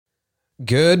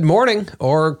Good morning,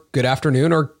 or good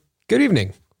afternoon, or good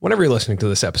evening, whenever you're listening to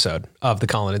this episode of the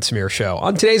Colin and Samir Show.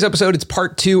 On today's episode, it's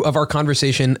part 2 of our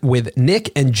conversation with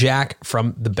Nick and Jack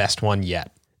from The Best One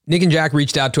Yet. Nick and Jack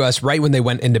reached out to us right when they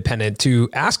went independent to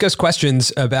ask us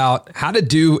questions about how to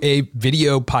do a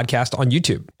video podcast on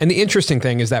YouTube. And the interesting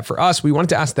thing is that for us, we wanted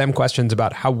to ask them questions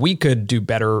about how we could do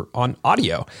better on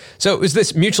audio. So it was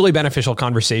this mutually beneficial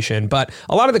conversation, but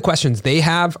a lot of the questions they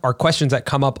have are questions that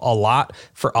come up a lot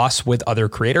for us with other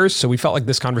creators. So we felt like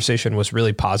this conversation was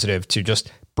really positive to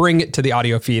just bring it to the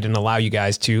audio feed and allow you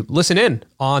guys to listen in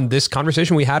on this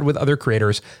conversation we had with other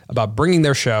creators about bringing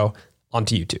their show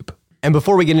onto YouTube. And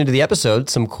before we get into the episode,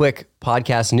 some quick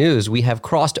podcast news. We have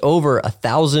crossed over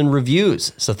 1,000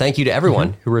 reviews. So thank you to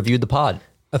everyone who reviewed the pod.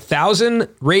 1,000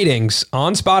 ratings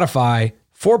on Spotify,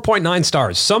 4.9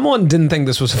 stars. Someone didn't think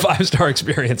this was a 5-star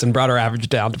experience and brought our average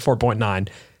down to 4.9,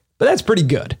 but that's pretty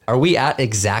good. Are we at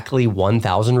exactly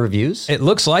 1,000 reviews? It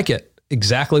looks like it.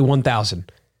 Exactly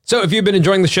 1,000. So if you've been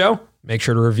enjoying the show, make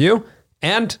sure to review,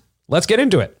 and let's get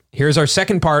into it. Here's our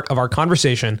second part of our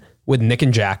conversation with Nick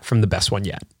and Jack from The Best One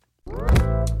Yet.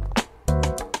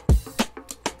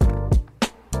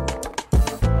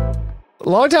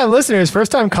 Long-time listeners,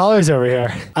 first-time callers over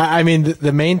here. I mean,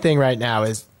 the main thing right now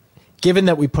is, given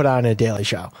that we put on a daily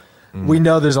show, we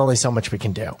know there's only so much we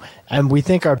can do. And we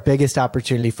think our biggest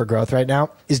opportunity for growth right now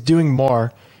is doing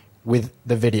more with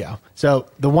the video. So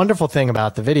the wonderful thing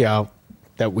about the video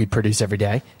that we produce every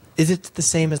day is it's the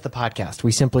same as the podcast.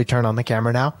 We simply turn on the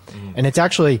camera now. And it's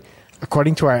actually,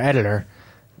 according to our editor,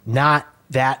 not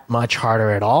that much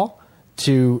harder at all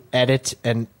to edit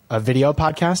a video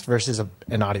podcast versus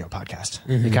an audio podcast.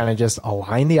 You kind of just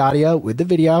align the audio with the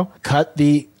video, cut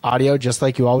the audio just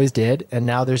like you always did, and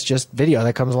now there's just video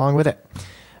that comes along with it.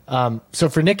 So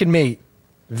for Nick and me,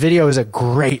 video is a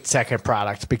great second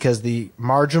product because the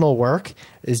marginal work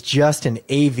is just an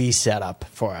AV setup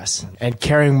for us and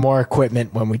carrying more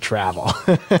equipment when we travel.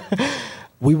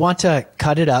 We want to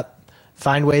cut it up,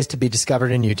 find ways to be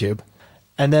discovered in YouTube,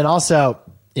 and then also,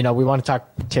 we want to talk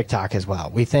TikTok as well.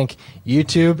 We think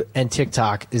YouTube and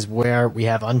TikTok is where we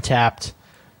have untapped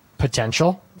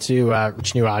potential to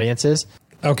reach new audiences.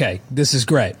 Okay, this is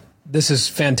great. This is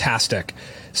fantastic.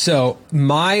 So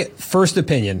my first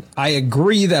opinion, I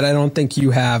agree that I don't think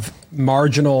you have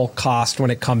marginal cost when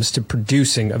it comes to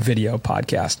producing a video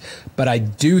podcast, but I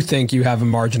do think you have a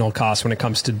marginal cost when it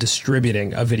comes to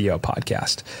distributing a video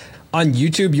podcast. On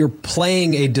YouTube, you're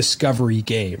playing a discovery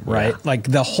game, right? Yeah. Like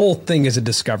the whole thing is a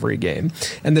discovery game.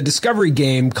 And the discovery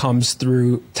game comes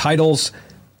through titles,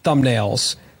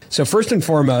 thumbnails. So first and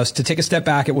foremost, to take a step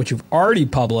back at what you've already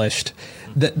published,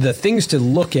 the things to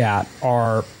look at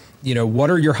are, what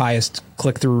are your highest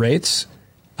click-through rates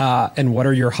and what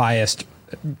are your highest,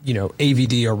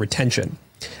 AVD or retention?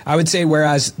 I would say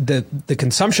whereas the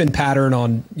consumption pattern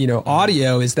on,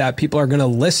 audio is that people are going to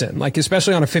listen, like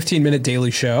especially on a 15-minute daily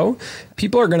show,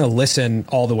 people are going to listen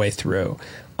all the way through.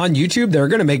 On YouTube, they're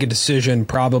going to make a decision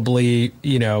probably,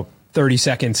 30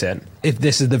 seconds in if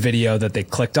this is the video that they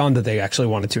clicked on that they actually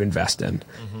wanted to invest in.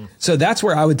 So that's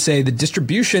where I would say the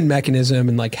distribution mechanism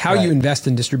and like how you invest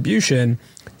in distribution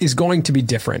is going to be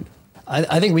different.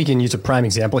 I think we can use a prime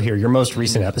example here. Your most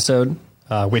recent episode,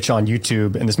 which on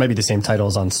YouTube, and this might be the same title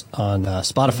as on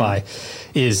Spotify,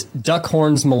 is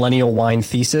Duckhorn's Millennial Wine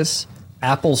Thesis,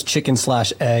 Apple's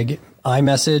Chicken/Egg,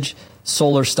 iMessage,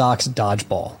 Solar Stocks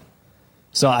Dodgeball.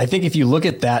 So I think if you look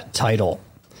at that title,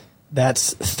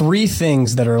 that's 3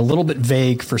 things that are a little bit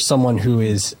vague for someone who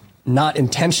is not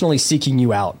intentionally seeking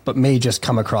you out, but may just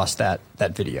come across that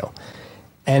video.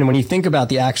 And when you think about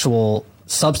the actual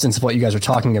substance of what you guys are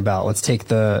talking about, let's take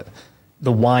the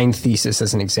wine thesis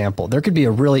as an example. There could be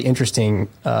a really interesting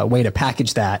way to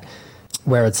package that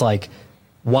where it's like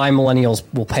why millennials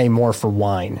will pay more for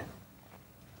wine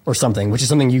or something, which is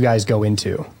something you guys go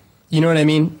into. You know what I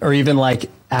mean? Or even like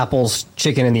Apple's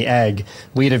chicken and the egg.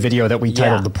 We had a video that we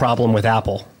titled The Problem with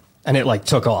Apple, and it like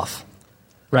took off,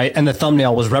 right? And the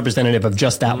thumbnail was representative of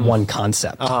just that one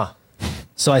concept.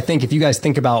 So I think if you guys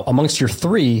think about amongst your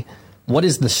 3, what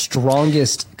is the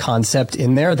strongest concept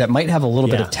in there that might have a little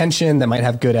bit of tension, that might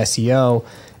have good SEO,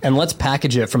 and let's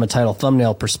package it from a title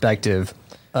thumbnail perspective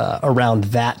around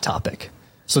that topic.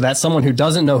 So that someone who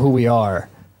doesn't know who we are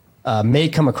may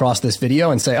come across this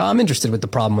video and say, I'm interested with the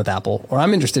problem with Apple, or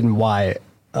I'm interested in why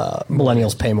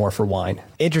millennials pay more for wine.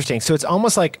 Interesting. So it's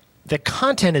almost like the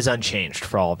content is unchanged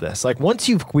for all of this. Like once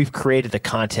we've created the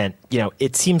content,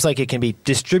 it seems like it can be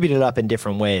distributed up in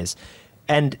different ways.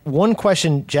 And one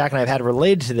question Jack and I have had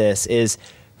related to this is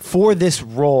for this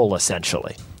role,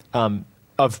 essentially,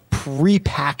 of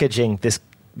pre-packaging this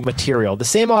material, the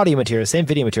same audio material, the same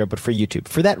video material, but for YouTube,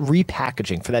 for that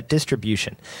repackaging, for that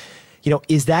distribution,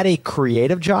 is that a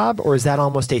creative job or is that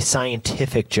almost a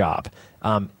scientific job?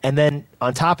 And then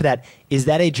on top of that, is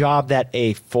that a job that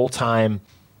a full-time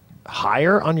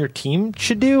hire on your team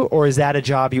should do, or is that a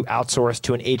job you outsource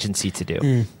to an agency to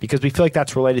do? Because we feel like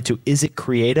that's related to, is it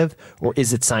creative or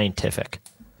is it scientific?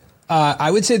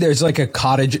 I would say there's like a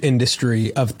cottage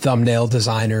industry of thumbnail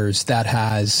designers that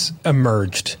has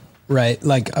emerged, right?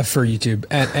 Like for YouTube,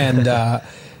 and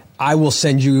I will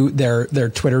send you their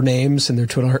Twitter names and their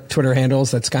Twitter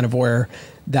handles. That's kind of where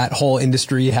that whole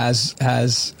industry has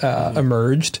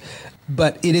emerged.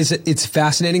 But it's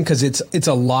fascinating because it's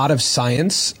a lot of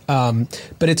science,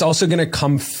 but it's also going to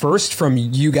come first from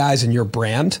you guys and your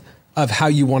brand of how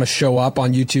you want to show up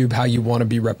on YouTube, how you want to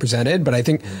be represented. But I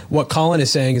think what Colin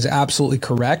is saying is absolutely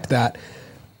correct, that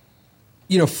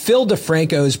Phil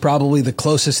DeFranco is probably the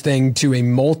closest thing to a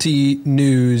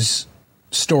multi-news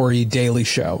story daily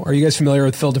show. Are you guys familiar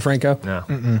with Phil DeFranco? No.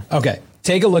 Mm-mm. Okay.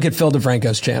 Take a look at Phil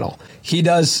DeFranco's channel. He's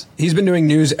been doing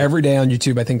news every day on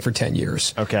YouTube, I think, for 10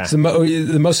 years. Okay. It's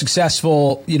the most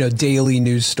successful, daily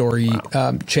news story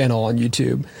channel on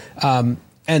YouTube.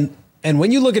 And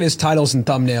when you look at his titles and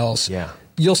thumbnails,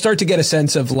 you'll start to get a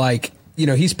sense of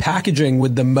he's packaging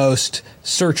with the most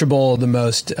searchable, the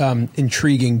most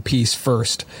intriguing piece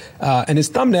first. And his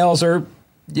thumbnails are,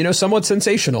 somewhat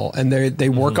sensational, and they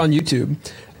work on YouTube.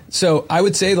 So I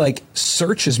would say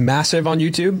search is massive on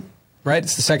YouTube, right?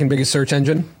 It's the second biggest search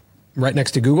engine right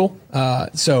next to Google.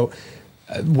 So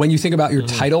when you think about your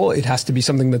title, it has to be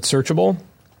something that's searchable,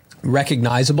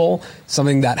 recognizable,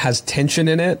 something that has tension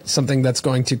in it, something that's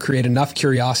going to create enough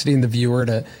curiosity in the viewer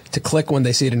to click when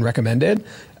they see it in recommended.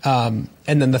 And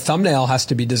then the thumbnail has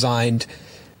to be designed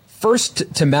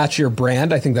first to match your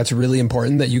brand. I think that's really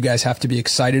important, that you guys have to be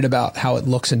excited about how it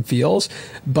looks and feels,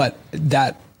 but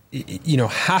that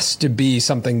has to be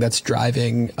something that's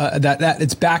driving that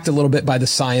it's backed a little bit by the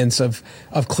science of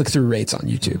click-through rates on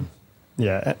YouTube.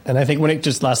 Yeah, and I think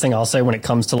last thing I'll say, when it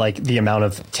comes to the amount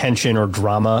of tension or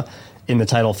drama in the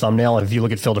title thumbnail, if you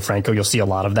look at Phil DeFranco, you'll see a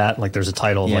lot of that. There's a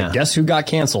title guess who got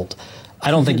canceled? I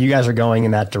don't think you guys are going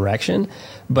in that direction,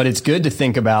 but it's good to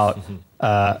think about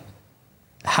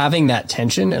having that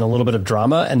tension and a little bit of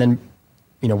drama. And then,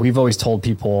 we've always told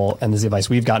people, and this is the advice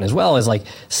we've gotten as well, is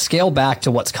scale back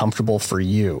to what's comfortable for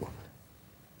you.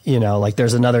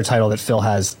 There's another title that Phil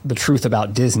has, The Truth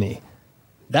About Disney.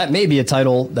 That may be a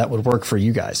title that would work for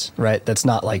you guys, right? That's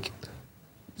not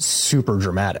super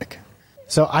dramatic.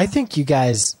 So I think you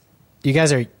guys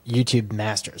are YouTube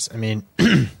masters. I mean,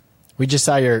 we just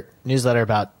saw your newsletter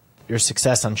about your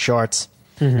success on Shorts.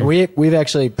 And we've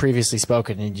actually previously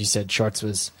spoken, and you said Shorts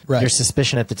was your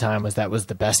suspicion at the time was that was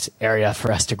the best area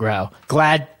for us to grow.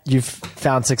 Glad you've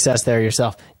found success there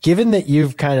yourself. Given that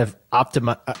you've kind of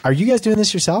are you guys doing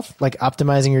this yourself?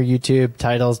 Optimizing your YouTube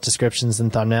titles, descriptions,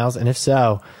 and thumbnails? And if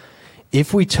so,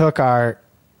 if we took our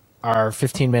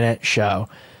 15-minute show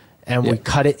and we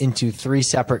cut it into 3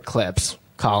 separate clips,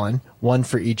 Colin, one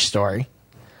for each story,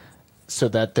 so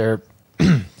that they're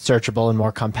searchable and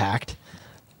more compact,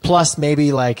 plus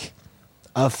maybe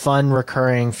a fun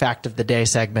recurring fact of the day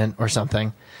segment or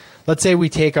something. Let's say we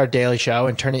take our daily show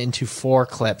and turn it into 4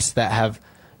 clips that have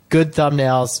good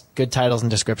thumbnails, good titles,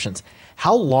 and descriptions.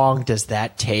 How long does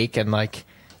that take? And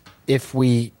if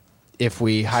we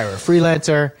hire a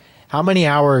freelancer, how many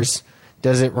hours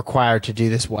does it require to do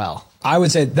this well? I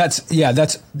would say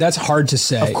that's hard to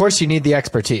say. Of course, you need the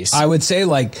expertise. I would say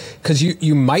because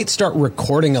you might start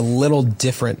recording a little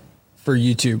different for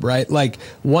YouTube, right?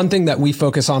 One thing that we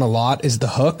focus on a lot is the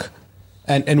hook.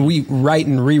 And we write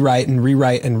and rewrite and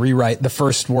rewrite and rewrite the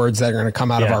first words that are going to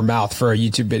come out of our mouth for a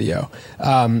YouTube video.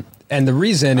 And the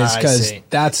reason is because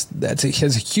that's a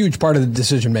huge part of the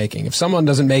decision making. If someone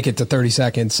doesn't make it to 30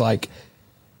 seconds,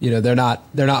 they're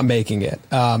not making it.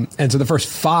 And so the first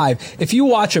 5, if you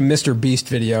watch a Mr. Beast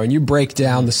video and you break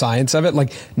down the science of it,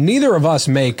 neither of us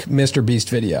make Mr. Beast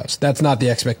videos. That's not the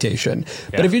expectation.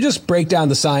 Yeah. But if you just break down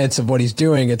the science of what he's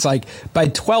doing, it's by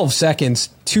 12 seconds,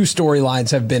 2 storylines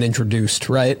have been introduced,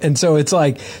 right? And so it's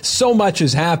so much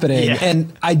is happening. Yeah.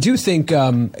 And I do think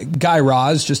Guy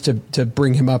Raz, just to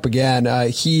bring him up again,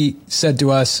 he said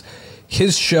to us,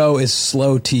 his show is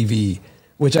slow TV,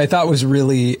 which I thought was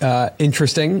really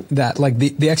interesting, that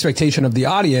the expectation of the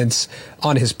audience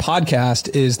on his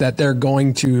podcast is that they're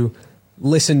going to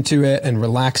listen to it and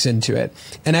relax into it.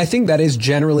 And I think that is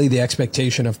generally the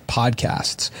expectation of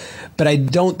podcasts, but I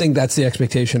don't think that's the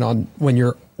expectation on when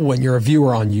you're a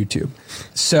viewer on YouTube.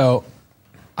 So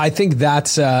I think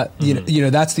that's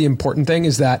that's the important thing,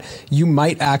 is that you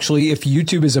might actually, if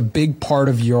YouTube is a big part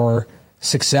of your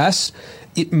success,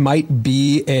 it might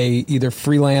be a either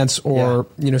freelance or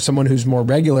someone who's more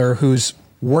regular who's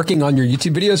working on your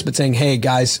YouTube videos, but saying, hey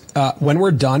guys, when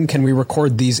we're done, can we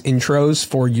record these intros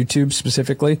for YouTube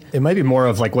specifically? It might be more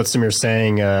of like what Samir's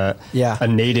saying, a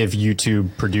native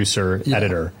YouTube producer,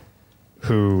 editor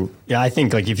who, I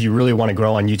think like if you really want to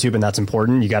grow on YouTube and that's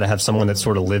important, you got to have someone that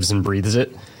sort of lives and breathes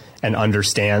it and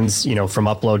understands, from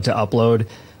upload to upload,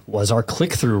 was our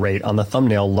click-through rate on the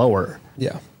thumbnail lower?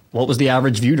 Yeah. What was the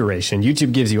average view duration?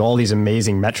 YouTube gives you all these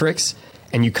amazing metrics,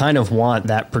 and you kind of want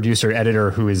that producer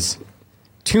editor who is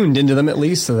tuned into them at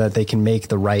least so that they can make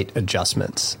the right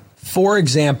adjustments. For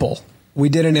example, we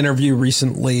did an interview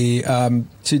recently,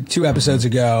 two episodes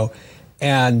ago,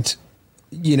 and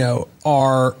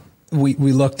we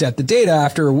looked at the data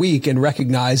after a week and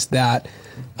recognized that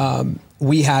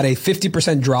we had a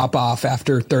 50% drop off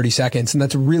after 30 seconds, and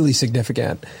that's really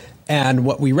significant. And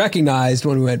what we recognized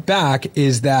when we went back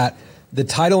is that the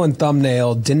title and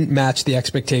thumbnail didn't match the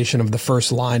expectation of the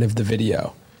first line of the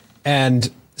video.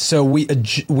 And so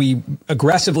we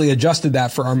aggressively adjusted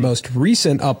that for our most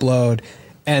recent upload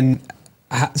and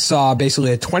saw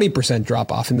basically a 20%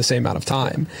 drop off in the same amount of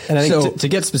time. And I think to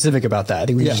get specific about that, I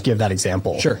think we just give that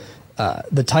example. Sure.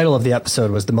 The title of the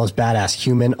episode was The Most Badass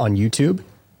Human on YouTube.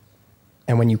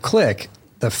 And when you click,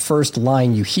 the first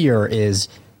line you hear is,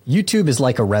 YouTube is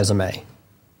like a resume.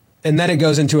 And then it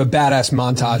goes into a badass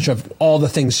montage of all the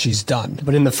things she's done.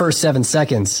 But in the first 7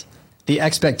 seconds, the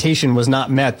expectation was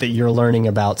not met that you're learning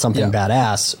about something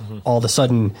badass. All of a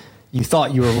sudden, you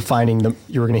thought you were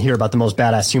you were going to hear about the most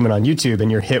badass human on YouTube,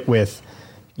 and you're hit with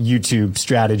YouTube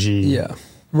strategy. Yeah.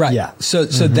 Right. Yeah. So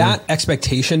that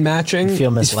expectation matching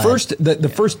is first, the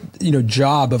first,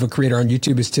 job of a creator on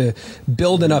YouTube is to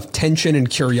build enough tension and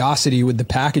curiosity with the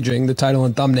packaging, the title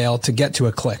and thumbnail to get to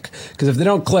a click. Because if they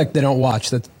don't click, they don't watch.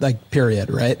 That's like period.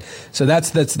 Right. So that's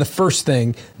the first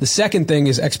thing. The second thing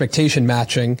is expectation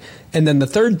matching. And then the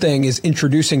third thing is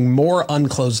introducing more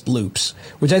unclosed loops,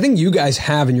 which I think you guys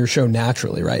have in your show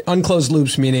naturally, right? Unclosed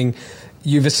loops meaning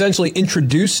you've essentially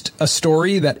introduced a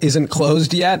story that isn't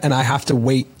closed yet, and I have to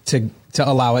wait to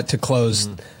allow it to close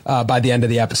by the end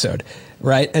of the episode,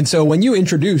 right? And so when you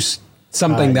introduce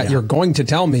something that you're going to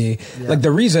tell me, like the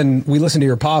reason we listen to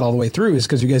your pod all the way through is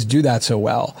because you guys do that so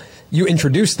well. You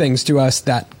introduce things to us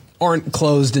that aren't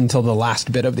closed until the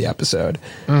last bit of the episode.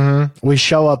 We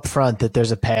show up front that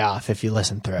there's a payoff if you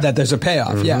listen through. That there's a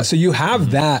payoff, yeah. So you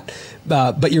have that,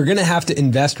 but you're going to have to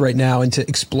invest right now into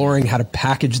exploring how to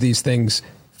package these things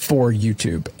for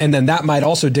YouTube. And then that might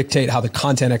also dictate how the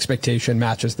content expectation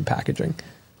matches the packaging.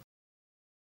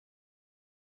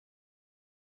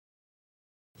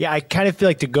 Yeah, I kind of feel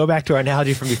like, to go back to our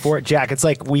analogy from before, Jack, it's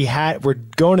like we're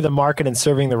going to the market and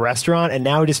serving the restaurant, and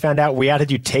now we just found out we had to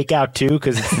do takeout too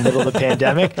because it's the middle of the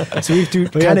pandemic. So we have to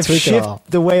kind of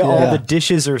shift the way all the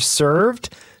dishes are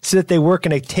served so that they work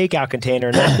in a takeout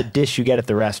container, not the dish you get at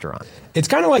the restaurant. It's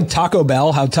kind of like Taco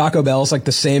Bell, how Taco Bell is like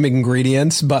the same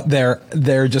ingredients, but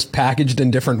they're just packaged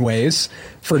in different ways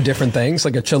for different things.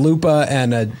 Like a chalupa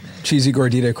and a cheesy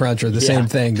gordita crunch are the same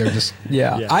thing. They're just,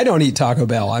 I don't eat Taco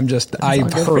Bell.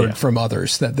 I've heard from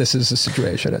others that this is a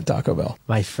situation at Taco Bell.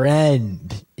 My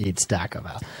friend eats Taco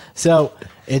Bell. So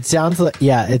it sounds like,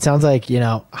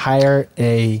 hire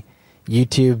a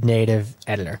YouTube native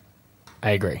editor.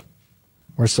 I agree.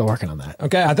 We're still working on that.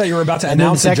 Okay, I thought you were about to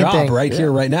announce a job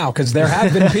here, right now, because there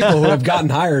have been people who have gotten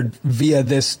hired via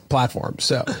this platform.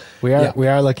 So we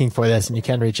are looking for this, and you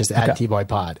can reach us at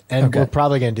TBoyPod, and we're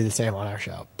probably going to do the same on our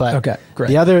show. But great.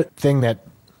 The other thing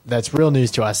that's real news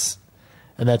to us,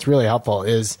 and that's really helpful,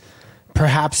 is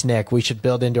perhaps, Nick, we should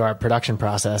build into our production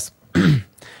process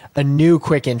a new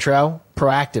quick intro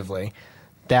proactively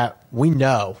that we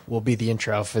know will be the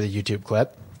intro for the YouTube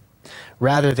clip,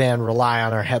 rather than rely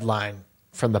on our headline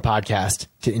from the podcast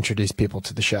to introduce people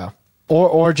to the show,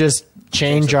 or just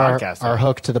change our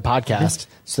hook to the podcast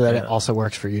so that it also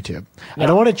works for YouTube. I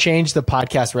don't want to change the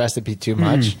podcast recipe too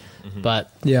much,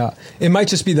 but it might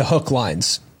just be the hook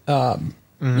lines. But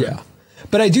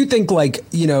I do think,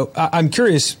 I'm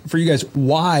curious for you guys,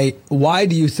 why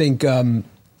do you think,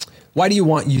 why do you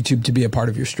want YouTube to be a part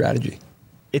of your strategy?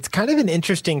 It's kind of an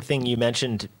interesting thing you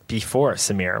mentioned before,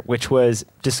 Samir, which was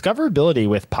discoverability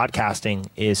with podcasting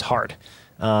is hard.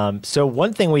 So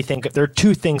one thing there are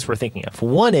two things we're thinking of.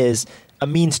 One is a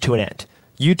means to an end.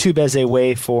 YouTube as a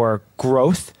way for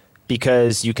growth,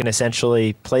 because you can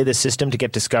essentially play the system to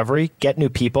get discovery, get new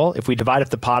people. If we divide up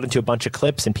the pod into a bunch of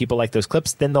clips and people like those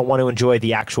clips, then they'll want to enjoy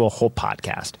the actual whole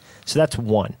podcast. So that's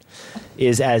one,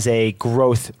 is as a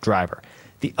growth driver.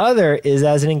 The other is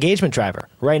as an engagement driver.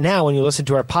 Right now, when you listen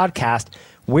to our podcast,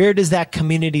 where does that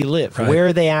community live? Right. Where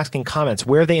are they asking comments?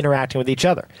 Where are they interacting with each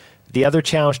other? The other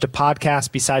challenge to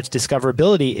podcasts besides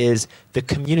discoverability is the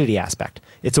community aspect.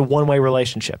 It's a one-way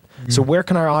relationship. So where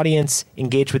can our audience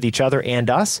engage with each other and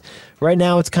us? Right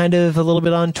now, it's kind of a little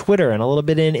bit on Twitter and a little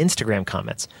bit in Instagram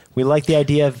comments. We like the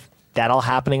idea of that all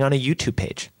happening on a YouTube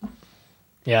page.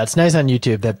 Yeah, it's nice on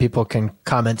YouTube that people can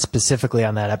comment specifically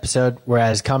on that episode,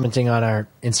 whereas commenting on our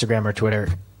Instagram or Twitter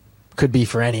could be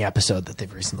for any episode that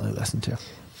they've recently listened to.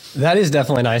 That is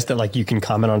definitely nice that like you can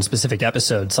comment on a specific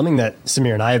episode. Something that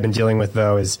Samir and I have been dealing with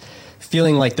though is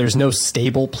feeling like there's no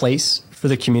stable place for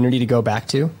the community to go back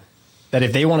to. That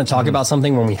if they want to talk about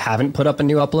something when we haven't put up a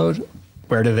new upload,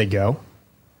 where do they go?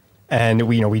 And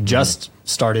we just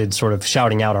started sort of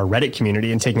shouting out our Reddit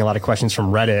community and taking a lot of questions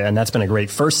from Reddit, and that's been a great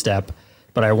first step.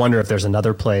 But I wonder if there's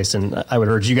another place, and I would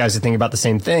urge you guys to think about the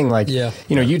same thing. Like,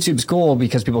 YouTube's cool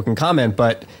because people can comment,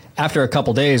 but after a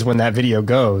couple days when that video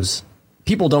goes,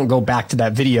 people don't go back to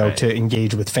that video to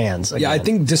engage with fans again. Yeah, I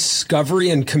think discovery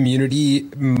and community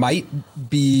might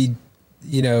be,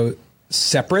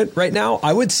 separate right now.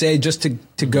 I would say just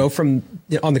to go from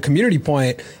on the community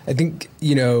point, I think,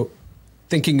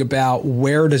 thinking about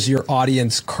where does your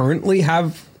audience currently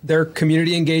have their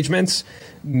community engagements?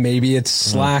 Maybe it's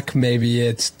Slack, maybe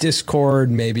it's Discord,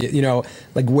 maybe,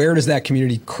 like where does that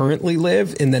community currently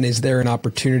live? And then is there an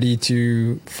opportunity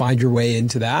to find your way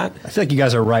into that? I feel like you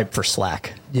guys are ripe for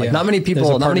Slack. Yeah. Like not many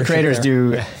people, not many creators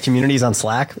do communities on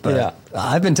Slack, but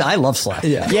I love Slack.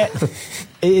 Yeah.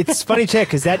 It's funny, Chick,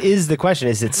 because that is the question.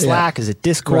 Is it Slack? Is it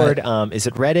Discord? Right. Is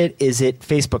it Reddit? Is it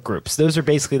Facebook groups? Those are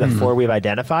basically the four we've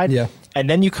identified. Yeah. And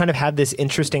then you kind of have this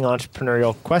interesting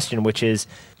entrepreneurial question, which is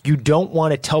you don't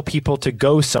want to tell people to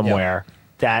go somewhere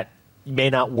that may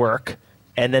not work,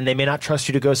 and then they may not trust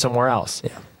you to go somewhere else.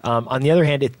 Yeah. On the other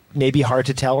hand, it may be hard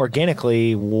to tell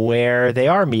organically where they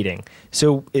are meeting.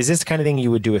 So is this the kind of thing you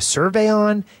would do a survey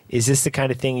on? Is this the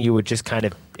kind of thing you would just kind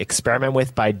of experiment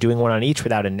with by doing one on each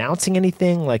without announcing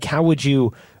anything? Like, how would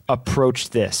you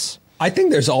approach this? I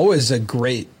think there's always a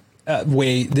great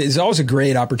there's always a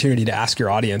great opportunity to ask your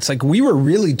audience. Like we were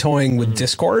really toying with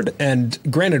Discord, and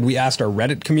granted, we asked our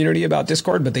Reddit community about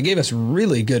Discord, but they gave us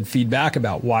really good feedback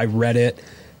about why Reddit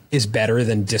is better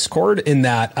than Discord in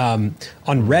that on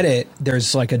Reddit,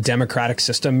 there's like a democratic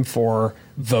system for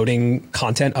voting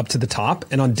content up to the top.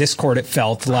 And on Discord, it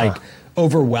felt like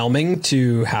overwhelming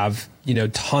to have,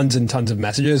 tons and tons of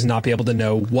messages and not be able to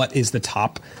know what is the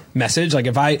top message. Like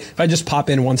if I just pop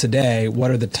in once a day,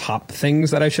 what are the top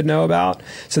things that I should know about?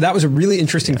 So that was a really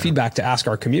interesting feedback to ask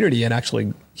our community and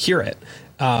actually hear it.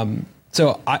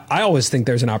 So I always think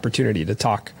there's an opportunity to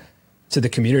talk to the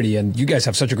community, and you guys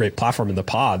have such a great platform in the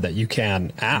pod that you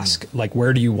can ask, like,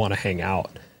 where do you want to hang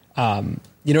out? And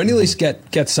at least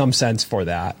get some sense for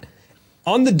that.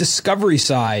 On the discovery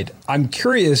side, I'm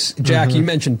curious, Jack, you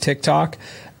mentioned TikTok.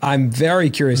 I'm very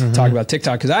curious to talk about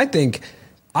TikTok because I think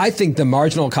the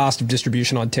marginal cost of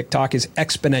distribution on TikTok is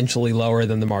exponentially lower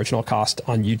than the marginal cost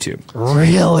on YouTube.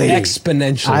 Really?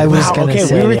 Exponentially. I was gonna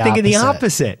say we were the thinking the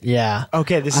opposite. opposite. Yeah.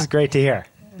 Okay, this is great to hear.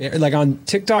 Like on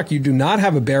TikTok, you do not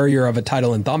have a barrier of a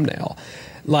title and thumbnail.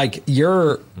 Like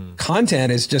your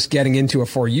content is just getting into a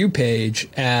For You page,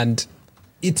 and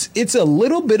it's a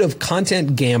little bit of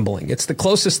content gambling. It's the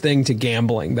closest thing to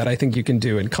gambling that I think you can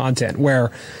do in content,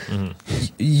 where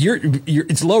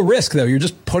it's low risk though. You're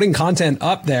just putting content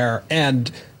up there, and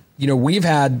we've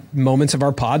had moments of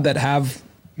our pod that have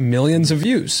millions of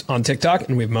views on TikTok,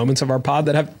 and we have moments of our pod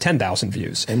that have 10,000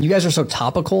 views. And you guys are so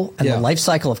topical, and the life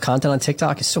cycle of content on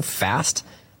TikTok is so fast.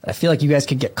 I feel like you guys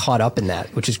could get caught up in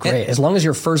that, which is great. As long as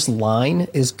your first line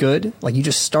is good, like you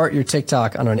just start your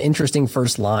TikTok on an interesting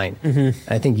first line,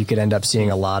 I think you could end up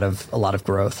seeing a lot of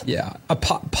growth. Yeah,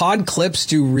 pod clips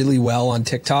do really well on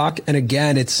TikTok, and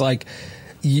again, it's like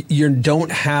you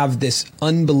don't have this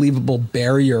unbelievable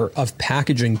barrier of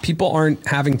packaging. People aren't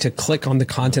having to click on the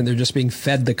content; they're just being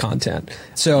fed the content.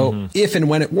 So if and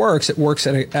when it works at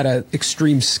an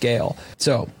extreme scale.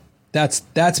 So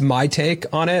that's my take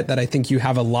on it. That I think you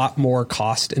have a lot more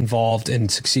cost involved in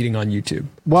succeeding on YouTube.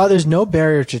 While there's no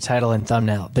barrier to title and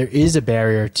thumbnail, there is a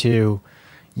barrier to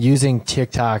using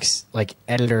TikTok's like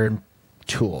editor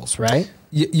tools, right?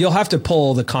 You'll have to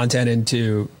pull the content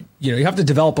into. You have to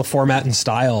develop a format and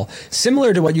style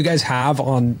similar to what you guys have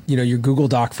on, your Google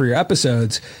Doc for your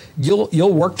episodes.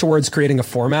 You'll work towards creating a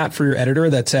format for your editor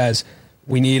that says,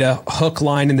 we need a hook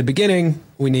line in the beginning.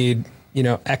 We need,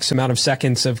 X amount of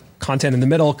seconds of content in the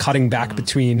middle, cutting back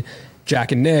between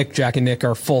Jack and Nick. Jack and Nick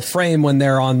are full frame when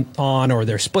they're on, or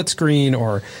they're split screen,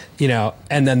 or,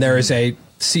 and then there is a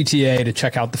CTA to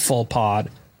check out the full pod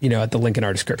at the link in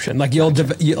our description. Like you'll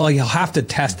have to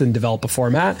test and develop a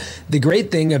format. The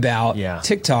great thing about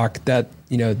TikTok that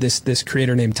this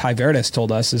creator named Ty Verdes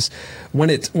told us is when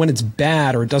it's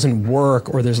bad or it doesn't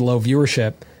work or there's low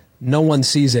viewership, no one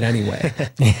sees it anyway.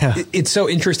 It's so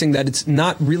interesting that it's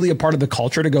not really a part of the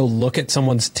culture to go look at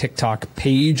someone's TikTok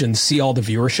page and see all the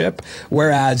viewership,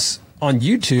 whereas on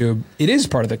YouTube, it is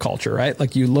part of the culture, right?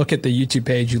 Like you look at the YouTube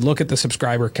page, you look at the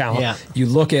subscriber count, you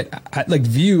look at like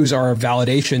views are a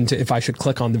validation to if I should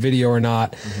click on the video or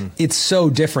not. It's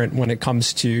so different when it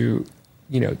comes to,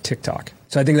 TikTok.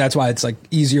 So I think that's why it's like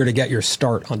easier to get your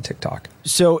start on TikTok.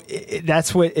 So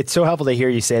that's what it's so helpful to hear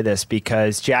you say this,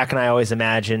 because Jack and I always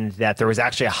imagined that there was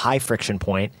actually a high friction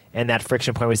point, and that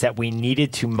friction point was that we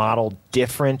needed to model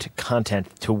different content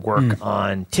to work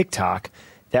on TikTok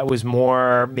that was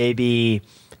more maybe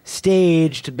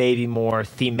staged, maybe more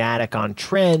thematic on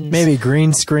trends. Maybe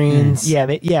green screens.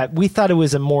 Yeah, we thought it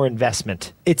was a more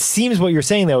investment. It seems what you're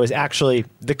saying, though, is actually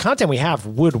the content we have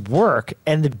would work,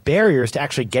 and the barriers to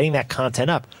actually getting that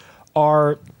content up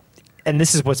are, and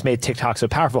this is what's made TikTok so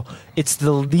powerful, it's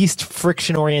the least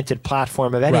friction-oriented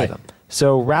platform of any of them.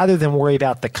 So rather than worry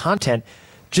about the content,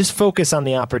 just focus on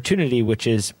the opportunity, which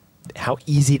is how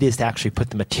easy it is to actually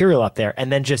put the material up there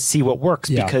and then just see what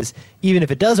works, because even if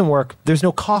it doesn't work, there's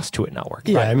no cost to it not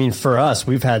working. I mean, for us,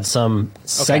 we've had some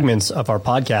segments of our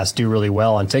podcast do really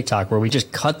well on TikTok where we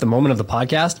just cut the moment of the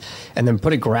podcast and then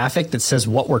put a graphic that says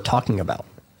what we're talking about.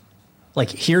 Like,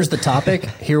 here's the topic,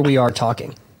 here we are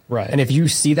talking. Right. And if you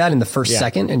see that in the first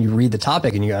second and you read the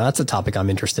topic and you go, that's a topic I'm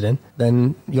interested in,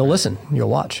 then you'll listen, you'll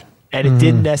watch. And it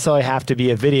didn't necessarily have to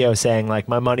be a video saying like,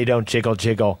 my money don't jiggle,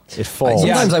 jiggle. It falls.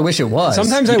 Sometimes I wish it was.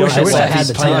 Sometimes I wish I had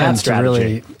the time to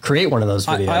really create one of those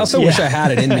videos. I also wish I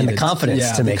had it in me. And the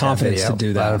confidence to make confidence that video. to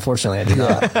do that. But unfortunately, I did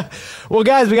not. Well,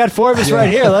 guys, we got 4 of us right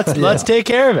here. Let's take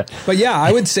care of it. But yeah,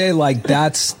 I would say like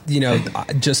that's,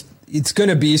 just, it's going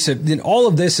to be, all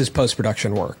of this is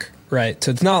post-production work, right?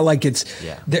 So it's not like it's,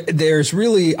 there's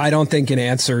really, I don't think, an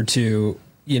answer to,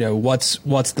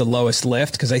 what's the lowest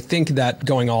lift, because I think that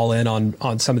going all in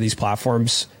on some of these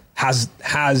platforms has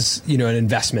an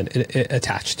investment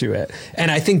attached to it,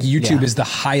 and I think YouTube is the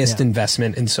highest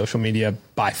investment in social media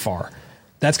by far.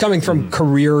 That's coming from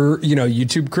career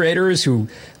YouTube creators who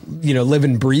live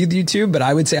and breathe YouTube, but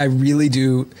I would say I really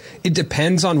do. It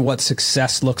depends on what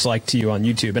success looks like to you on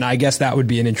YouTube, and I guess that would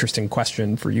be an interesting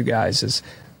question for you guys: is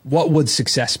what would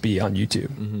success be on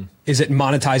YouTube? Is it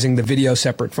monetizing the video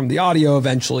separate from the audio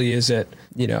eventually? Is it,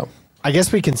 I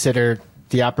guess we consider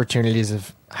the opportunities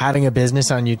of having a business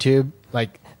on YouTube,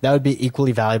 like that would be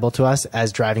equally valuable to us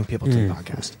as driving people to the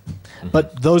podcast.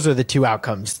 But those are the two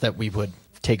outcomes that we would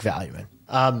take value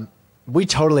in. We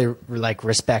totally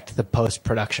respect the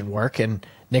post-production work, and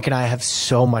Nick and I have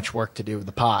so much work to do with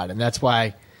the pod. And that's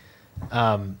why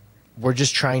we're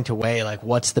just trying to weigh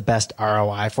what's the best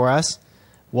ROI for us?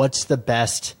 What's the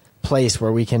best place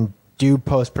where we can do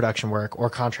post-production work or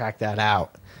contract that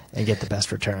out and get the best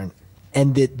return?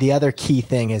 And the other key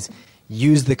thing is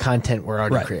use the content we're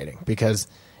already creating, because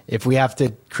if we have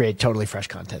to create totally fresh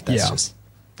content,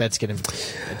 that's going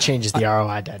to changes the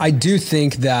ROI dynamics. I do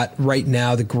think that right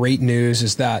now the great news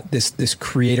is that this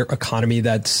creator economy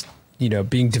that's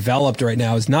being developed right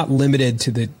now is not limited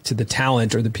to the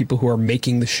talent or the people who are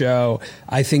making the show.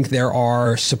 I think there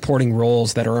are supporting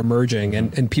roles that are emerging,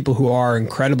 and people who are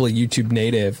incredibly YouTube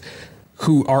native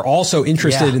who are also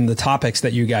interested in the topics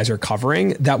that you guys are covering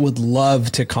that would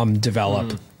love to come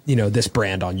develop this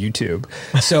brand on YouTube.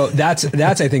 So that's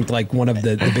I think one of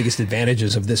the biggest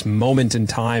advantages of this moment in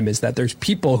time is that there's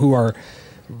people who are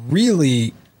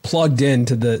really plugged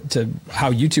into to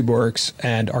how YouTube works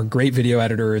and are great video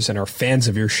editors and are fans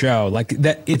of your show. Like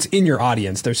that, it's in your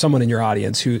audience. There's someone in your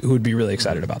audience who would be really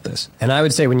excited about this. And I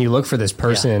would say when you look for this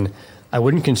person, I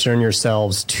wouldn't concern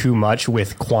yourselves too much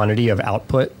with quantity of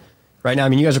output. Right now, I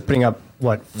mean, you guys are putting up,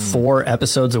 4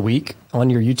 episodes a week on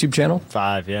your YouTube channel?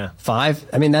 5, yeah. 5?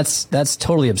 I mean, that's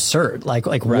totally absurd.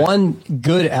 Like one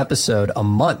good episode a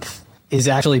month is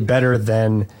actually better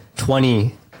than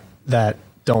 20 that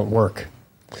don't work.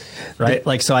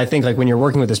 Right? So I think when you're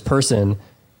working with this person,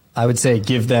 I would say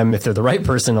give them, if they're the right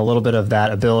person, a little bit of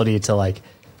that ability to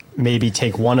maybe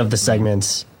take one of the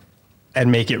segments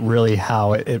and make it really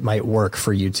how it might work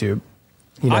for YouTube.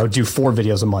 Do 4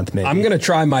 videos a month, maybe. I'm going to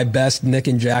try my best Nick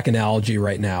and Jack analogy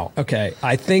right now. Okay.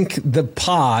 I think the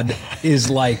pod is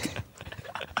I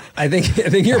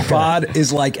think your pod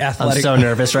is athletic. I'm so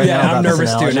nervous right now. Yeah, I'm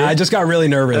nervous too. Now, I just got really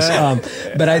nervous.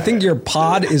 But I think your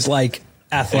pod is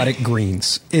athletic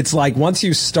greens. It's like once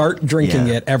you start drinking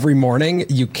it every morning,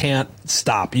 you can't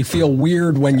stop. You feel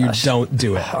weird when you don't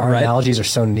do it. Our analogies are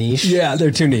so niche. Yeah,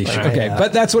 they're too niche. Okay,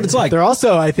 but that's what it's like. They're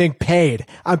also, I think, paid.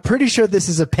 I'm pretty sure this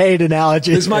is a paid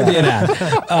analogy. This might be an ad.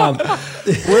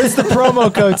 Where's the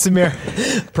promo code, Samir?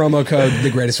 Promo code,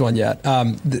 the greatest one yet.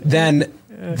 Then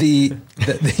the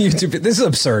YouTube. This is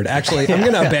absurd. Actually, I'm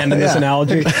going to abandon this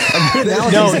analogy.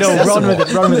 No, run with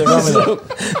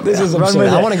it. This is absurd.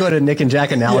 I want to go to Nick and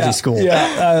Jack analogy school.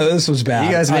 Yeah, this was bad.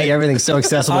 You guys make everything so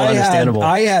accessible and understandable.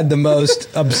 I had the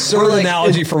most absurd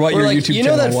analogy for what your YouTube channel was. You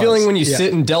know that feeling when you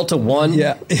sit in Delta 1?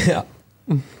 Yeah.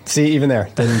 See, even there,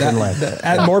 didn't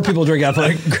land. More people drink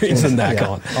athletic greens than that,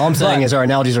 Colin. All I'm saying is our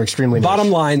analogies are extremely niche. Bottom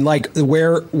line, like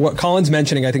what Colin's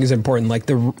mentioning, I think is important. Like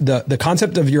the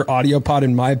concept of your audio pod,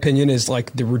 in my opinion, is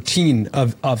like the routine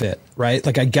of it, right?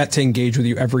 Like I get to engage with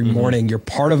you every morning. You're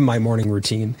part of my morning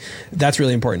routine. That's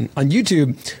really important. On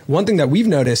YouTube, one thing that we've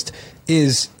noticed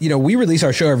is, we release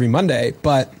our show every Monday,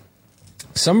 but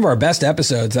some of our best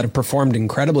episodes that have performed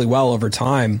incredibly well over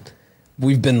time,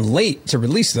 we've been late to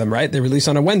release them, right? They release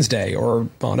on a Wednesday or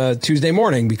on a Tuesday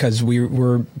morning because we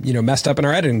were, messed up in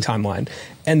our editing timeline.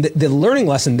 And the learning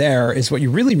lesson there is what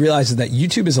you really realize is that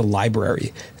YouTube is a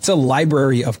library. It's a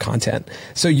library of content.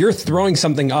 So you're throwing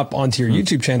something up onto your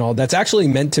YouTube channel that's actually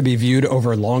meant to be viewed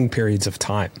over long periods of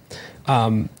time.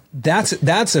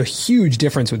 That's a huge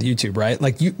difference with YouTube, right?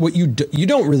 Like you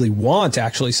don't really want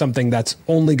actually something that's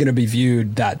only going to be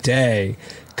viewed that day,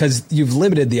 because you've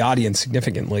limited the audience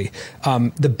significantly.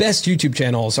 The best YouTube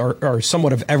channels are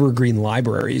somewhat of evergreen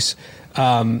libraries.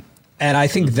 And I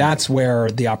think that's where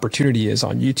the opportunity is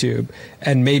on YouTube.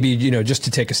 And maybe, just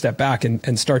to take a step back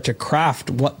and start to craft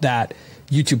what that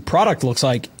YouTube product looks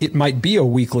like, it might be a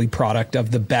weekly product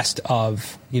of the best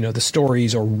of, the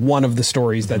stories, or one of the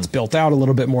stories that's built out a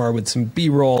little bit more with some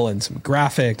B-roll and some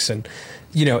graphics. And,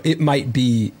 that might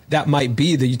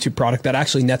be the YouTube product that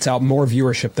actually nets out more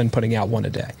viewership than putting out one a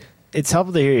day. It's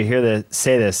helpful to hear you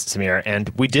say this, Samir, and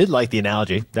we did like the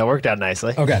analogy. That worked out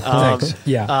nicely. Okay, thanks.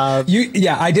 Yeah,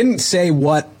 I didn't say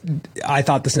what I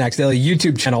thought the Snacks Daily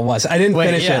YouTube channel was. I didn't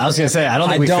finish it. I was going to say, I don't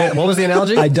think what was the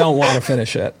analogy? I don't want to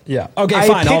finish it. Yeah. Okay,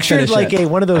 fine. I I'll finish pictured it.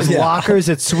 one of those lockers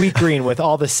at Sweet Green with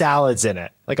all the salads in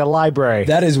it, like a library.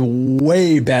 That is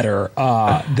way better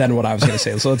than what I was going to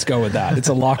say. So let's go with that. It's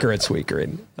a locker at Sweet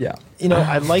Green. Yeah.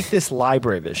 I like this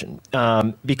library vision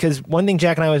because one thing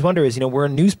Jack and I always wonder is, we're a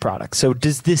news product. So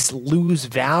does this lose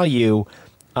value,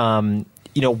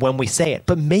 when we say it?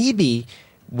 But maybe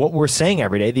what we're saying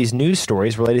every day, these news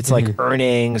stories related to like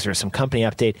earnings or some company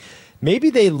update, maybe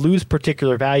they lose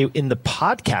particular value in the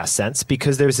podcast sense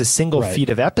because there's a single feed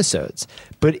of episodes.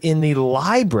 But in the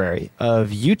library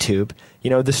of YouTube,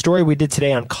 the story we did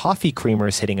today on coffee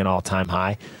creamers hitting an all-time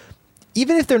high,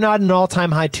 even if they're not an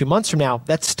all-time high 2 months from now,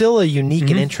 that's still a unique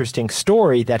and interesting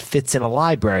story that fits in a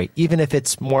library, even if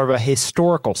it's more of a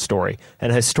historical story and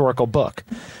a historical book.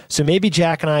 So maybe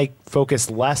Jack and I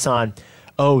focus less on,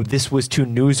 this was too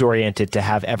news-oriented to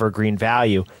have evergreen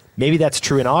value. Maybe that's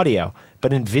true in audio,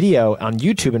 but in video, on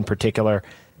YouTube in particular,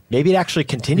 maybe it actually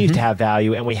continues to have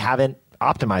value, and we haven't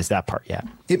optimized that part yet.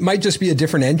 It might just be a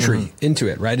different entry into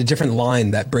it, right? A different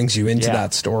line that brings you into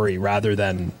that story rather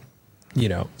than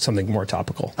something more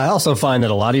topical. I also find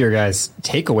that a lot of your guys'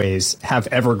 takeaways have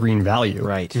evergreen value.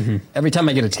 Right. Every time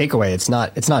I get a takeaway, it's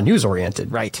not news oriented.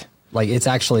 Right. Like it's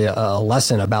actually a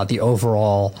lesson about the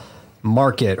overall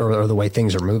market or the way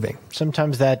things are moving.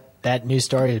 Sometimes that news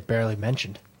story is barely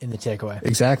mentioned in the takeaway.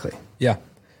 Exactly. Yeah.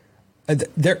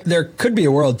 There could be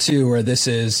a world too where this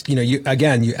is, you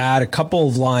add a couple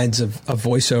of lines of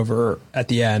voiceover at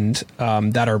the end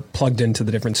that are plugged into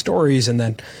the different stories, and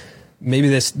then maybe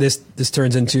this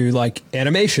turns into like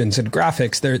animations and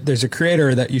graphics. There's a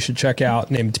creator that you should check out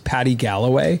named Paddy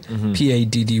Galloway, Paddy.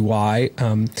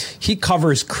 He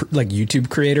covers like YouTube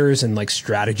creators and like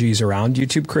strategies around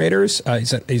YouTube creators.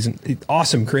 He's an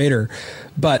awesome creator,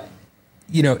 but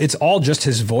it's all just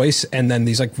his voice and then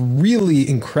these like really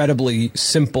incredibly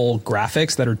simple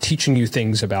graphics that are teaching you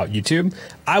things about YouTube.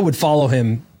 I would follow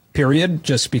him, period,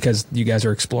 just because you guys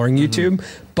are exploring YouTube.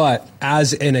 But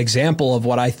as an example of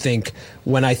what I think,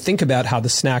 when I think about how the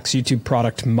Snacks YouTube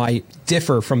product might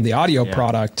differ from the audio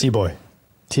product. T-Boy.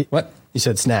 What? You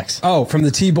said Snacks. Oh, from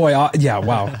the T-Boy. Yeah,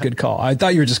 wow, good call. I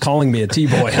thought you were just calling me a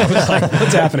T-Boy. I was like,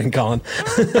 what's happening, Colin?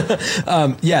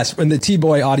 Yes, when the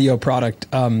T-Boy audio product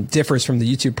differs from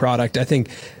the YouTube product, I think,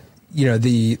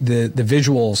 the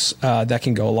visuals that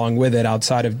can go along with it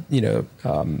outside of, you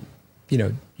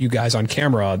guys on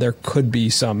camera, there could be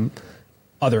some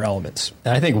other elements.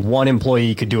 And I think one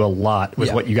employee could do a lot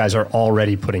with what you guys are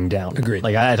already putting down. Agreed.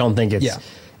 Like, I don't think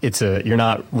you're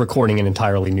not recording an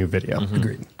entirely new video.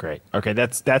 Agreed. Great. Okay,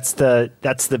 that's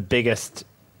the biggest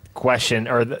question,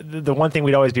 or the one thing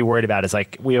we'd always be worried about is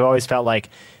like we've always felt like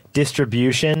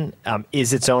distribution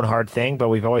is its own hard thing, but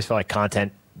we've always felt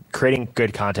like creating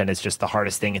good content is just the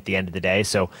hardest thing at the end of the day.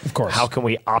 So of course, how can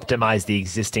we optimize the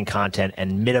existing content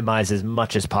and minimize as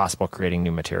much as possible creating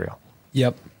new material?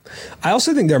 Yep. I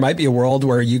also think there might be a world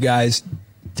where you guys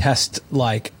test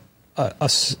like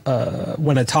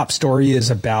when a top story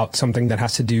is about something that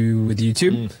has to do with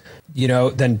YouTube,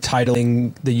 then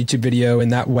titling the YouTube video in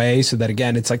that way so that,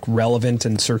 again, it's like relevant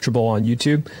and searchable on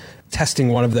YouTube. Testing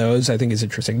one of those, I think, is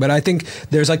interesting. But I think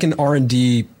there's like an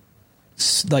R&D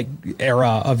like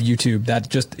era of YouTube that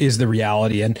just is the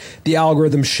reality, and the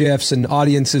algorithm shifts and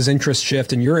audiences' interests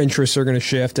shift and your interests are going to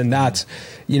shift, and that's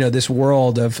this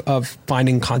world of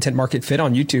finding content market fit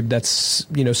on YouTube that's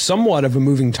somewhat of a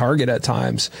moving target at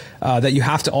times, that you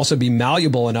have to also be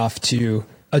malleable enough to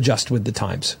adjust with the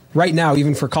times. Right now,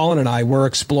 even for Colin and I, we're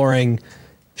exploring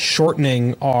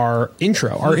shortening our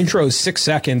intro. Our intro is 6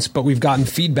 seconds, but we've gotten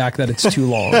feedback that it's too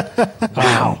long.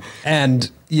 Wow.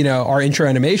 And our intro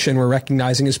animation, we're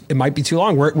recognizing it might be too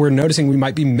long. We're noticing we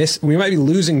might be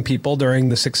losing people during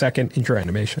the 6 second intro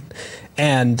animation.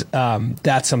 And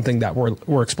that's something that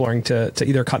we're exploring to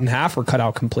either cut in half or cut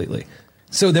out completely.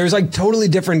 So there's like totally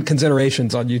different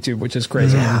considerations on YouTube, which is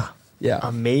crazy. Yeah.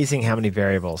 Amazing how many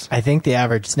variables. I think the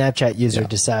average Snapchat user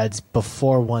decides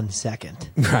before 1 second.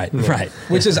 Right.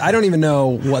 Which is, I don't even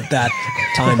know what that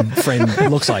time frame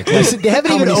looks like. They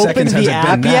haven't even opened the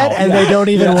app yet, and they don't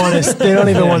even want to. They don't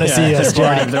even want to see us.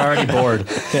 They're already bored.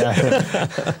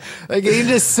 Like you can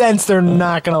just sense they're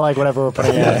not going to like whatever we're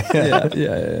putting out.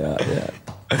 Yeah.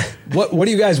 What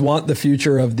do you guys want the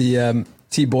future of the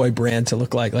T-Boy brand to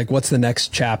look like? Like, what's the next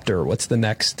chapter? What's the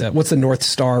next? What's the North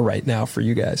Star right now for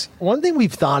you guys? One thing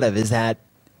we've thought of is that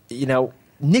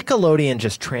Nickelodeon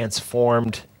just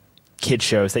transformed kid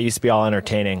shows that used to be all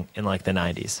entertaining in like the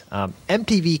 90s.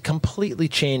 MTV completely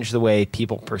changed the way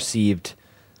people perceived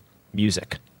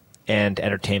music and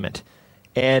entertainment,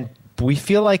 and we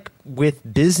feel like with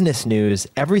business news,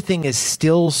 everything is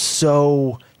still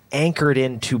so anchored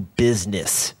into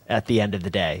business at the end of the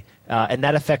day. And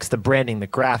that affects the branding, the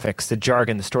graphics, the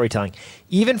jargon, the storytelling.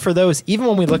 Even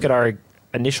when we look at our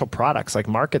initial products like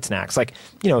Market Snacks, like,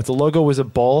 if the logo was a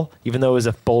bowl, even though it was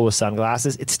a bowl with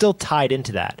sunglasses, it's still tied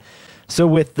into that. So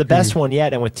with the best one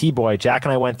yet and with T-Boy, Jack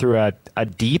and I went through a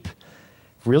deep,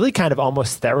 really kind of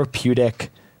almost therapeutic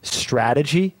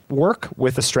strategy work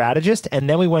with a strategist. And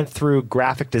then we went through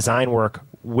graphic design work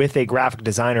with a graphic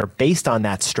designer based on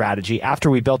that strategy after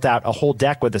we built out a whole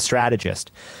deck with a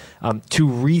strategist. To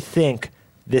rethink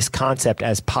this concept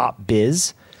as pop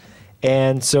biz.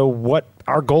 And so what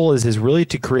our goal is really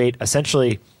to create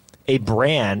essentially a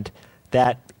brand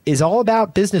that is all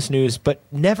about business news, but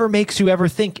never makes you ever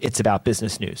think it's about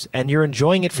business news. And you're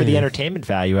enjoying it for the entertainment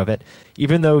value of it,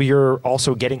 even though you're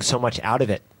also getting so much out of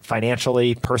it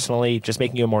financially, personally, just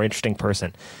making you a more interesting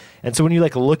person. And so when you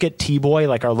look at T-Boy,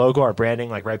 like our logo, our branding,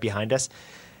 like right behind us,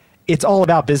 it's all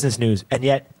about business news. And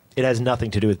yet it has nothing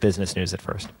to do with business news at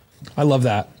first. I love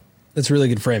that. That's really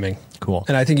good framing. Cool.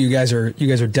 And I think you guys are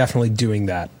definitely doing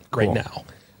that right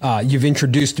now. You've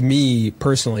introduced me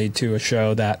personally to a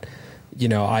show that,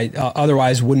 I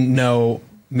otherwise wouldn't know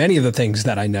many of the things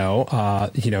that I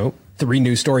know. 3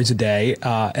 news stories a day,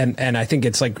 and I think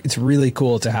it's really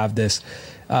cool to have this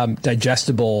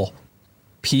digestible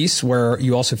piece where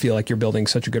you also feel like you're building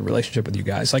such a good relationship with you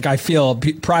guys. Like I feel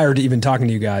prior to even talking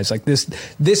to you guys, like this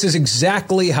is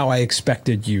exactly how I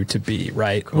expected you to be,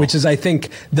 right? Cool. Which is, I think,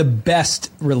 the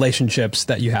best relationships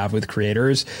that you have with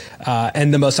creators,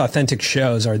 and the most authentic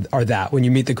shows are that when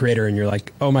you meet the creator and you're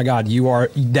like, oh my God,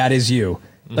 that is you.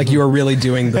 Like you are really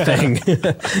doing the thing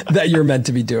that you're meant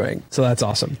to be doing. So that's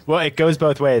awesome. Well, it goes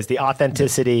both ways. The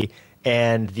authenticity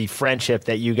and the friendship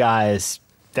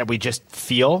that we just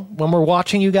feel when we're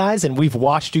watching you guys, and we've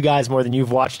watched you guys more than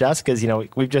you've watched us because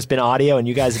we've just been audio and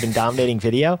you guys have been dominating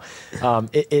video.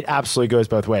 It absolutely goes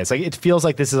both ways. Like it feels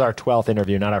like this is our 12th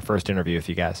interview, not our first interview with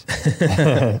you guys.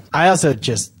 I also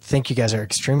just think you guys are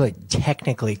extremely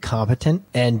technically competent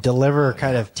and deliver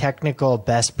kind of technical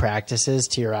best practices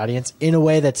to your audience in a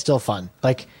way that's still fun.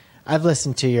 Like I've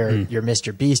listened to your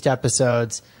Mr. Beast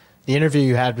episodes, the interview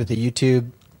you had with the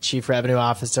YouTube Chief Revenue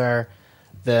Officer,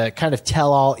 the kind of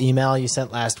tell-all email you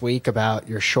sent last week about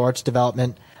your shorts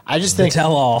development. I just think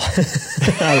tell-all.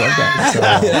 I love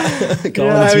that.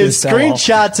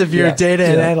 Screenshots of your data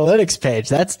and analytics page.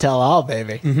 That's tell-all,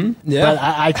 baby. Mm-hmm. Yeah. But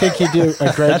I think you do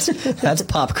a great. that's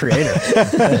pop creator.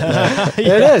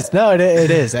 It is. No, it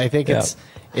is. I think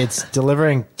it's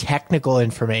delivering technical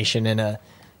information in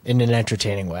in an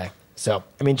entertaining way. So,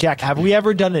 I mean, Jack, have we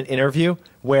ever done an interview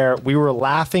where we were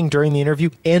laughing during the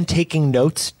interview and taking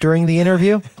notes during the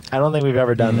interview? I don't think we've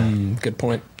ever done that. Good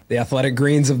point. The athletic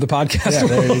greens of the podcast.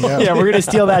 there you go. Yeah, we're going to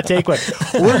steal that takeaway.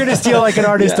 We're going to steal like an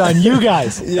artist on you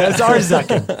guys. That's our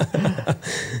second.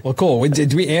 Well, cool.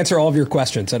 Did we answer all of your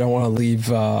questions? I don't want to leave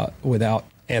without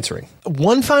answering.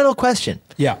 One final question.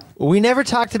 Yeah. We never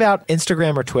talked about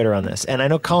Instagram or Twitter on this. And I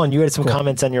know, Colin, you had some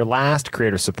comments on your last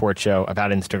creator support show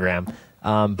about Instagram.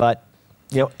 But,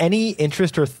 any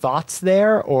interest or thoughts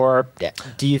there? Or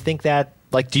do you think that,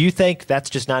 do you think that's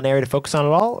just not an area to focus on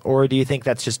at all? Or do you think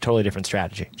that's just a totally different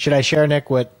strategy? should I share, Nick,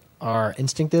 what our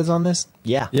instinct is on this?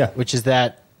 Yeah. Which is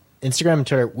that Instagram and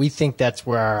Twitter, we think that's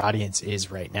where our audience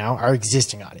is right now, our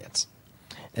existing audience.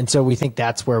 And so we think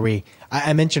that's where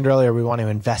I mentioned earlier, we want to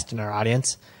invest in our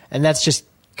audience. And that's just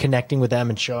connecting with them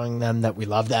and showing them that we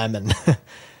love them and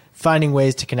finding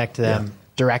ways to connect to them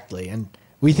directly. And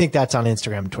we think that's on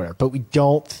Instagram and Twitter, but we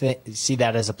don't see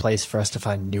that as a place for us to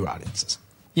find new audiences.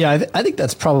 Yeah, I think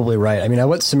that's probably right. I mean,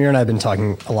 what Samir and I have been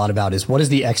talking a lot about is what is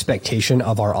the expectation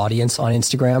of our audience on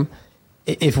Instagram?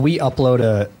 If we upload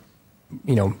a,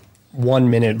 1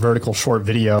 minute vertical short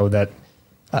video that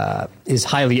is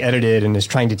highly edited and is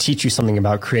trying to teach you something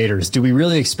about creators, do we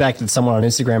really expect that someone on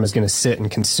Instagram is going to sit and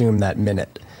consume that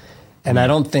minute? And I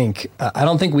don't think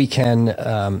we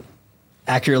can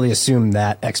accurately assume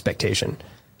that expectation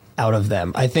out of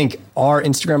them. I think our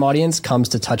Instagram audience comes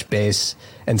to touch base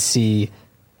and see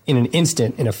in an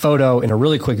instant, in a photo, in a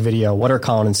really quick video, what are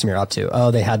Colin and Samir up to? Oh,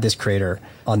 they had this creator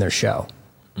on their show.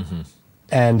 Mm-hmm.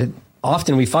 And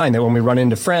often we find that when we run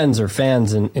into friends or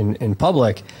fans in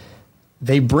public,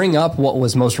 they bring up what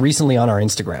was most recently on our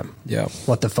Instagram,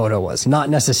 what the photo was, not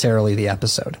necessarily the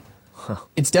episode. Huh.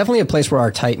 It's definitely a place where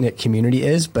our tight-knit community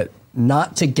is, but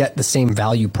not to get the same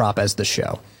value prop as the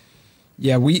show.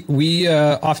 Yeah, we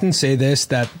often say this,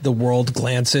 that the world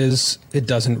glances, it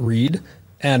doesn't read.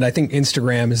 And I think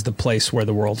Instagram is the place where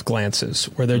the world glances,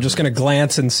 where they're just going to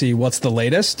glance and see what's the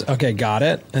latest. Okay, got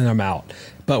it, and I'm out.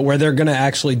 But where they're going to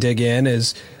actually dig in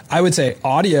is, I would say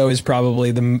audio is probably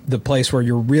the place where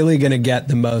you're really going to get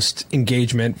the most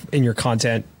engagement in your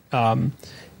content.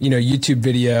 YouTube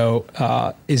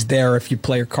video is there if you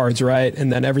play your cards right,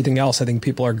 and then everything else, I think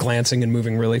people are glancing and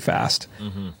moving really fast.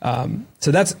 Mm-hmm.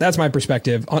 So that's my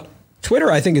perspective. On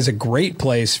Twitter, I think, is a great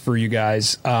place for you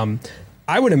guys.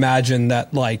 I would imagine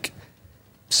that,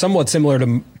 somewhat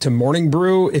similar to Morning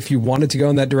Brew, if you wanted to go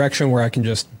in that direction, where I can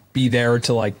just be there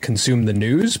to consume the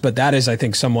news. But that is, I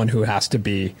think, someone who has to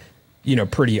be,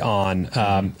 pretty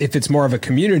on. If it's more of a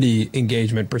community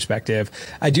engagement perspective,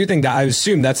 I do think that I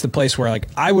assume that's the place where,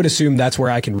 I would assume that's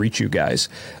where I can reach you guys.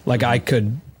 I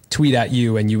could tweet at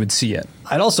you and you would see it.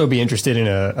 I'd also be interested in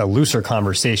a looser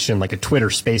conversation, like a Twitter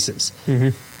Spaces,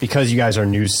 because you guys are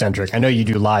news centric. I know you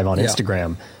do live on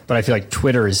Instagram, but I feel like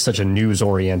Twitter is such a news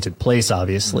oriented place,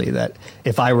 obviously, that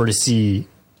if I were to see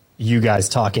you guys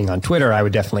talking on Twitter, I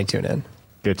would definitely tune in.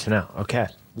 Good to know. Okay.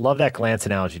 Love that glance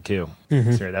analogy too.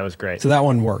 Sure, that was great. So that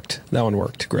one worked.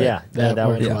 Great. Yeah,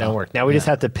 that worked. Now we just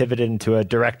have to pivot it into a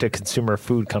direct-to-consumer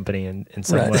food company in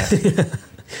some way.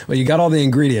 Well, you got all the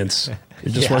ingredients.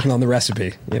 You're just working on the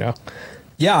recipe,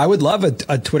 Yeah, I would love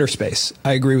a Twitter space.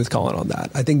 I agree with Colin on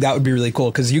that. I think that would be really cool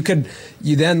because you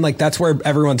then that's where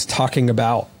everyone's talking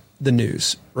about the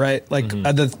news, right?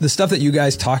 The stuff that you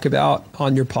guys talk about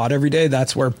on your pod every day,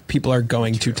 that's where people are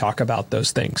going to talk about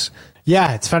those things.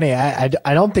 Yeah, it's funny. I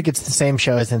don't think it's the same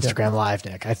show as Instagram Live,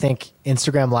 Nick. I think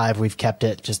Instagram Live, we've kept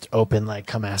it just open,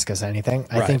 come ask us anything.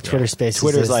 I think Twitter Spaces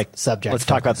is subject. Let's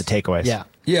talk about the takeaways.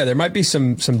 Yeah, there might be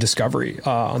some discovery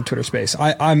on Twitter Space.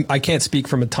 I can't speak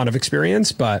from a ton of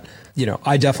experience, but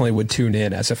I definitely would tune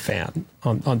in as a fan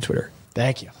on Twitter.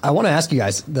 Thank you. I want to ask you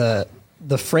guys the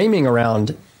framing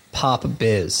around pop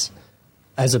biz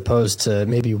as opposed to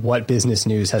maybe what business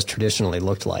news has traditionally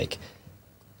looked like.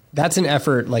 That's an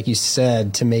effort, like you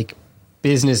said, to make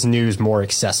business news more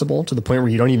accessible to the point where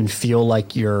you don't even feel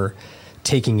like you're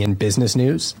taking in business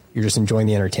news. You're just enjoying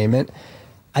the entertainment.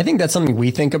 I think that's something we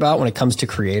think about when it comes to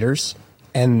creators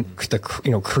and the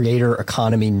creator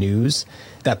economy news,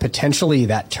 that potentially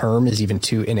that term is even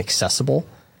too inaccessible,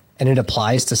 and it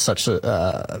applies to such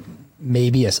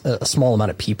maybe a small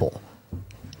amount of people.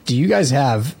 Do you guys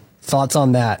have thoughts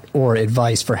on that or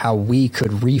advice for how we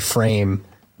could reframe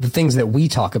the things that we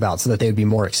talk about so that they would be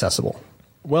more accessible?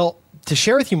 Well, to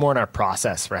share with you more in our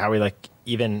process for how we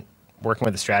even working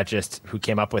with a strategist who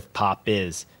came up with Pop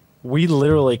Biz, we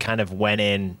literally kind of went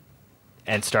in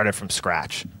and started from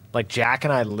scratch. Jack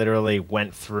and I literally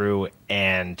went through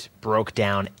and broke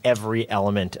down every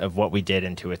element of what we did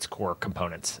into its core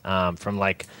components, from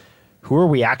who are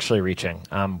we actually reaching?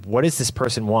 What does this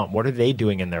person want? What are they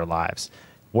doing in their lives?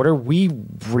 What are we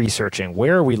researching?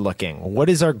 Where are we looking? What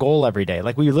is our goal every day?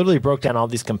 Like, we literally broke down all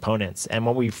these components. And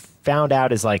what we found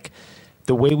out is, like,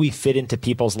 the way we fit into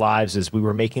people's lives is we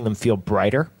were making them feel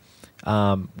brighter.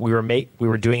 We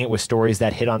were doing it with stories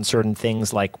that hit on certain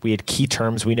things. Like, we had key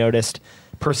terms we noticed,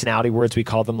 personality words, we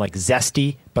called them, like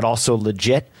zesty, but also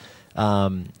legit.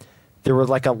 There were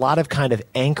like a lot of kind of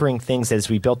anchoring things. As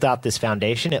we built out this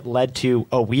foundation, it led to,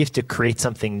 we have to create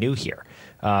something new here.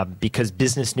 Because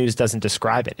business news doesn't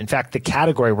describe it. In fact, the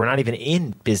category, we're not even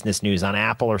in business news on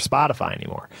Apple or Spotify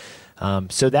anymore.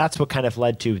 So that's what kind of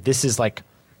led to, this is like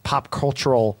pop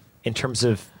cultural in terms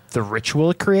of the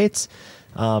ritual it creates,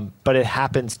 but it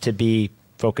happens to be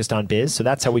focused on biz. So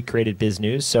that's how we created Biz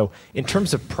News. So in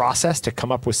terms of process to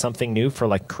come up with something new for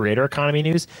like creator economy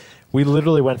news, we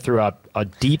literally went through a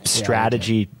deep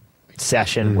strategy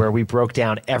session where we broke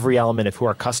down every element of who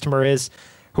our customer is,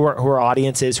 who our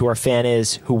audience is, who our fan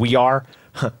is, who we are,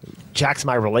 Jack's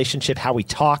my relationship, how we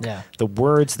talk, the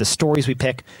words, the stories we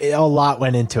pick. A lot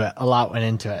went into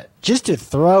it. Just to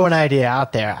throw an idea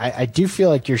out there, I do feel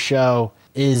like your show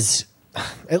is,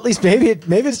 at least maybe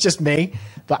it's just me,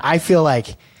 but I feel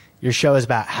like your show is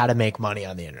about how to make money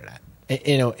on the internet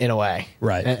in a way.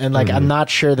 Right. And like, I'm not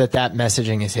sure that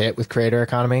messaging is hit with creator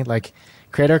economy. Like,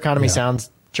 creator economy sounds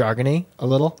jargony a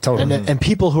little. Totally. And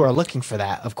people who are looking for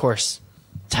that, of course,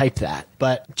 type that.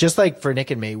 But just like for Nick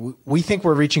and me, we think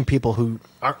we're reaching people who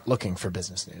aren't looking for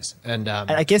business news. And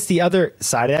I guess the other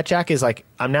side of that, Jack, is like,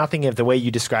 I'm now thinking of the way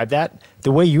you described that.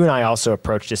 The way you and I also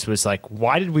approached this was like,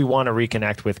 why did we want to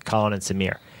reconnect with Colin and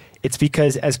Samir? It's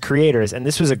because as creators, and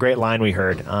this was a great line we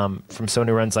heard from someone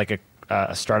who runs like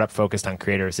a startup focused on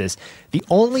creators, is the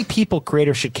only people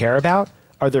creators should care about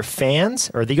are their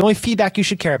fans, or the only feedback you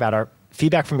should care about are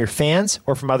feedback from your fans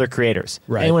or from other creators.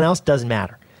 Right. Anyone else doesn't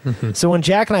matter. So when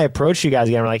Jack and I approached you guys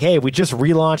again, we're like, hey, we just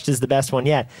relaunched as the best one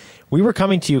yet. We were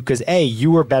coming to you because, A, you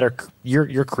were better,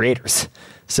 you're creators.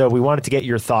 So we wanted to get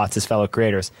your thoughts as fellow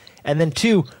creators. And then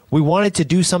 2, we wanted to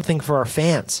do something for our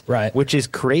fans, right? Which is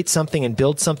create something and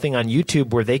build something on YouTube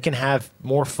where they can have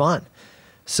more fun.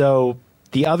 So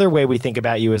the other way we think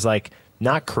about you is like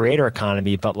not creator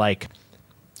economy, but like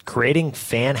creating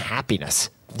fan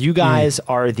happiness. You guys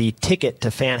are the ticket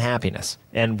to fan happiness,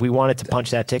 and we wanted to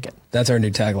punch that ticket. That's our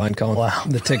new tagline, Colin. Wow.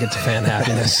 The ticket to fan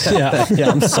happiness. Yeah,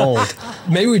 I'm sold.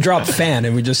 Maybe we drop fan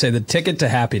and we just say the ticket to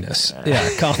happiness. Yeah,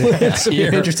 Colin.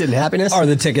 You're interested in happiness? Or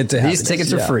the ticket to happiness. These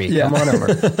tickets are free. Yeah. Come on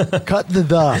over. Cut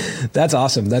the. That's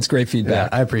awesome. That's great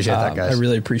feedback. Yeah, I appreciate that, guys. I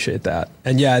really appreciate that.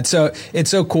 And yeah, it's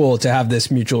so cool to have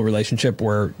this mutual relationship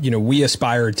where, we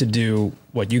aspire to do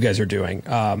what you guys are doing.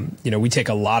 We take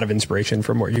a lot of inspiration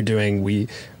from what you're doing. We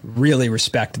really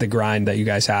respect the grind that you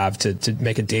guys have to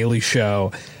make a daily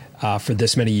show for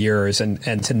this many years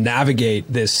and to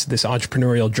navigate this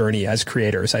entrepreneurial journey as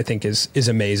creators, I think is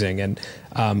amazing.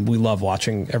 And we love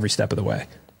watching every step of the way.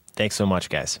 Thanks so much,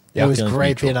 guys. It was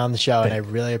great being on the show, and I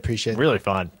really appreciate it. Really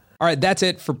fun. All right, that's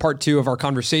it for part 2 of our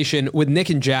conversation with Nick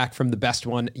and Jack from The Best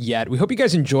One Yet. We hope you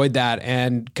guys enjoyed that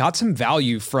and got some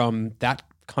value from that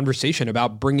conversation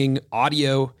about bringing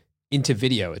audio into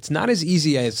video. It's not as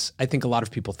easy as I think a lot of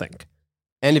people think.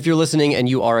 And if you're listening and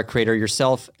you are a creator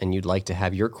yourself and you'd like to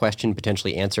have your question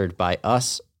potentially answered by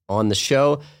us on the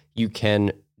show, you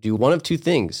can do one of 2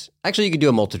 things. Actually, you could do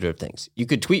a multitude of things. You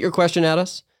could tweet your question at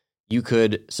us. You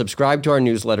could subscribe to our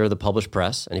newsletter, The Published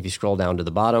Press. And if you scroll down to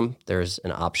the bottom, there's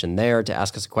an option there to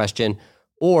ask us a question.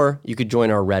 Or you could join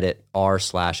our Reddit,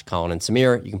 r/Colin and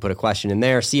Samir. You can put a question in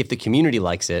there, see if the community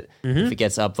likes it. If it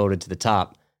gets upvoted to the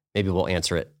top, maybe we'll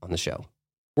answer it on the show.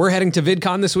 We're heading to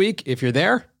VidCon this week. If you're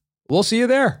there, we'll see you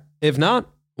there. If not,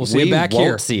 we'll see you back here. We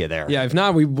won't see you there. Yeah, if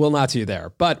not, we will not see you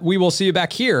there. But we will see you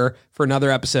back here for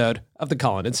another episode of The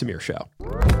Colin and Samir Show.